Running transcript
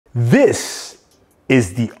This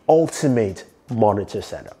is the ultimate monitor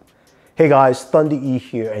setup. Hey guys, Thunder E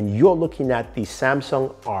here, and you're looking at the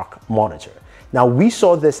Samsung ARK monitor. Now, we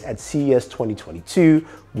saw this at CES 2022.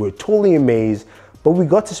 We're totally amazed, but we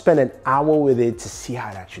got to spend an hour with it to see how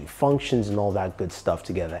it actually functions and all that good stuff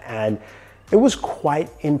together, and it was quite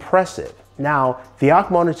impressive. Now, the ARK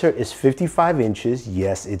monitor is 55 inches.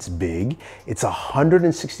 Yes, it's big. It's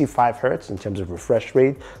 165 Hertz in terms of refresh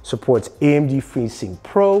rate, supports AMD FreeSync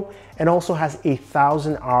Pro, and also has a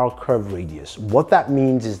 1000-hour curve radius. What that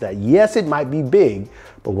means is that, yes, it might be big,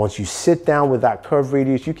 but once you sit down with that curve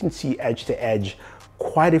radius, you can see edge to edge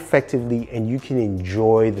quite effectively, and you can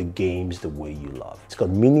enjoy the games the way you love. It's got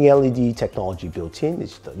mini LED technology built in.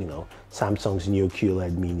 It's the, Samsung's Neo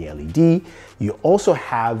QLED mini LED. You also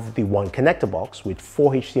have the one connector box with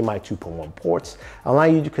 4 HDMI 2.1 ports,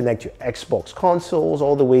 allowing you to connect your Xbox consoles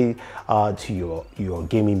all the way to your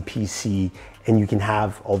gaming PC, and you can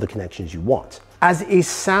have all the connections you want. As a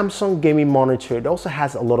Samsung gaming monitor, it also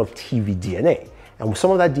has a lot of TV DNA. And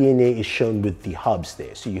some of that DNA is shown with the hubs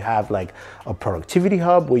there. So you have like a productivity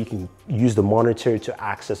hub where you can use the monitor to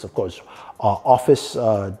access, of course, office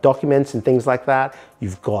documents and things like that.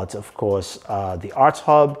 You've got, of course, the arts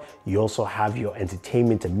hub. You also have your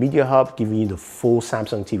entertainment and media hub, giving you the full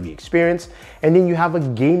Samsung TV experience. And then you have a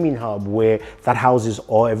gaming hub where that houses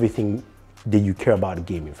everything that you care about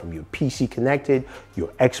gaming, from your PC connected, your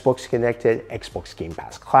Xbox connected, Xbox Game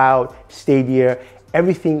Pass Cloud, Stadia,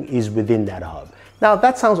 everything is within that hub. Now,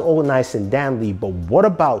 that sounds all nice and dandy, but what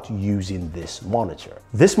about using this monitor?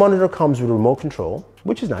 This monitor comes with a remote control,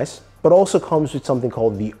 which is nice, but also comes with something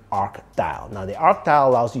called the ARK dial. Now, the ARK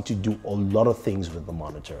dial allows you to do a lot of things with the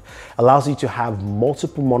monitor. Allows you to have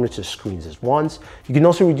multiple monitor screens at once. You can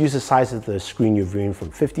also reduce the size of the screen you're viewing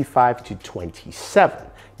from 55 to 27.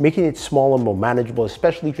 Making it smaller, more manageable,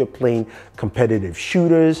 especially if you're playing competitive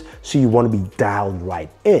shooters, so you want to be dialed right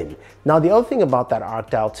in. Now, the other thing about that ARK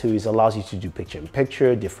dial too is it allows you to do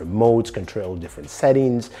picture-in-picture, different modes, control different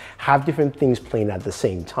settings, have different things playing at the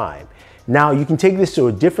same time. Now, you can take this to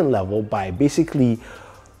a different level by basically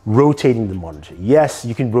rotating the monitor. Yes,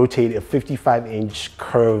 you can rotate a 55-inch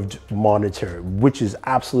curved monitor, which is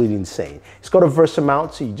absolutely insane. It's got a Versa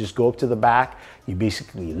mount, so you just go up to the back, you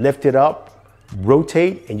basically lift it up,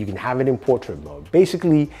 rotate, and you can have it in portrait mode.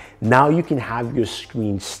 Basically, now you can have your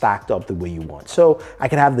screen stacked up the way you want. So I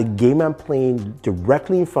can have the game I'm playing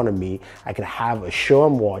directly in front of me, I can have a show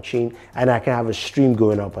I'm watching, and I can have a stream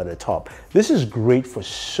going up at the top. This is great for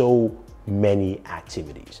so many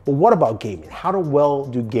activities. But what about gaming? How well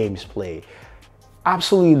do games play?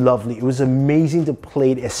 Absolutely lovely. It was amazing to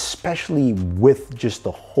play it, especially with just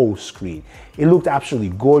the whole screen. It looked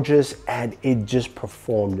absolutely gorgeous, and it just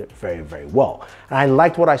performed very, very well. And I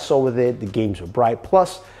liked what I saw with it. The games were bright.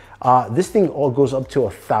 Plus, this thing all goes up to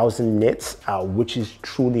 1000 nits, which is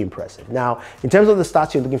truly impressive. Now, in terms of the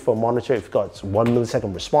stats you're looking for a monitor, you've got 1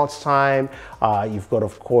 millisecond response time. You've got,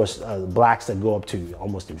 of course, blacks that go up to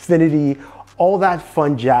almost infinity. All that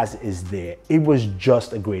fun jazz is there. It was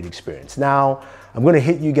just a great experience. Now, I'm gonna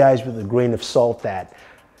hit you guys with a grain of salt that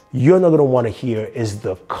you're not gonna wanna hear is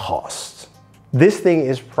the cost. This thing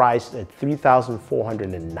is priced at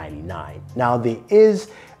 $3,499. Now, there is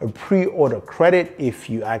a pre-order credit if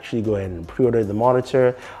you actually go ahead and pre-order the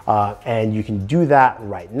monitor, and you can do that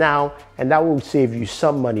right now, and that will save you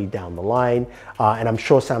some money down the line. And I'm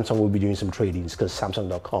sure Samsung will be doing some trade-ins because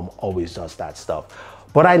Samsung.com always does that stuff.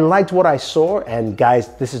 But I liked what I saw, and guys,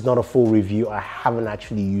 this is not a full review. I haven't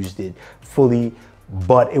actually used it fully,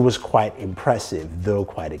 but it was quite impressive, though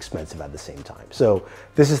quite expensive at the same time. So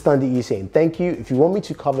this is Thunder E saying thank you. If you want me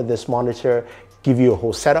to cover this monitor, give you a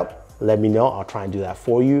whole setup, let me know. I'll try and do that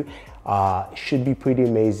for you. Should be pretty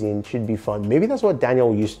amazing, should be fun. Maybe that's what Daniel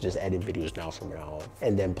will use to just edit videos now from now on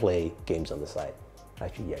and then play games on the side.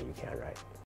 Actually, yeah, you can, right?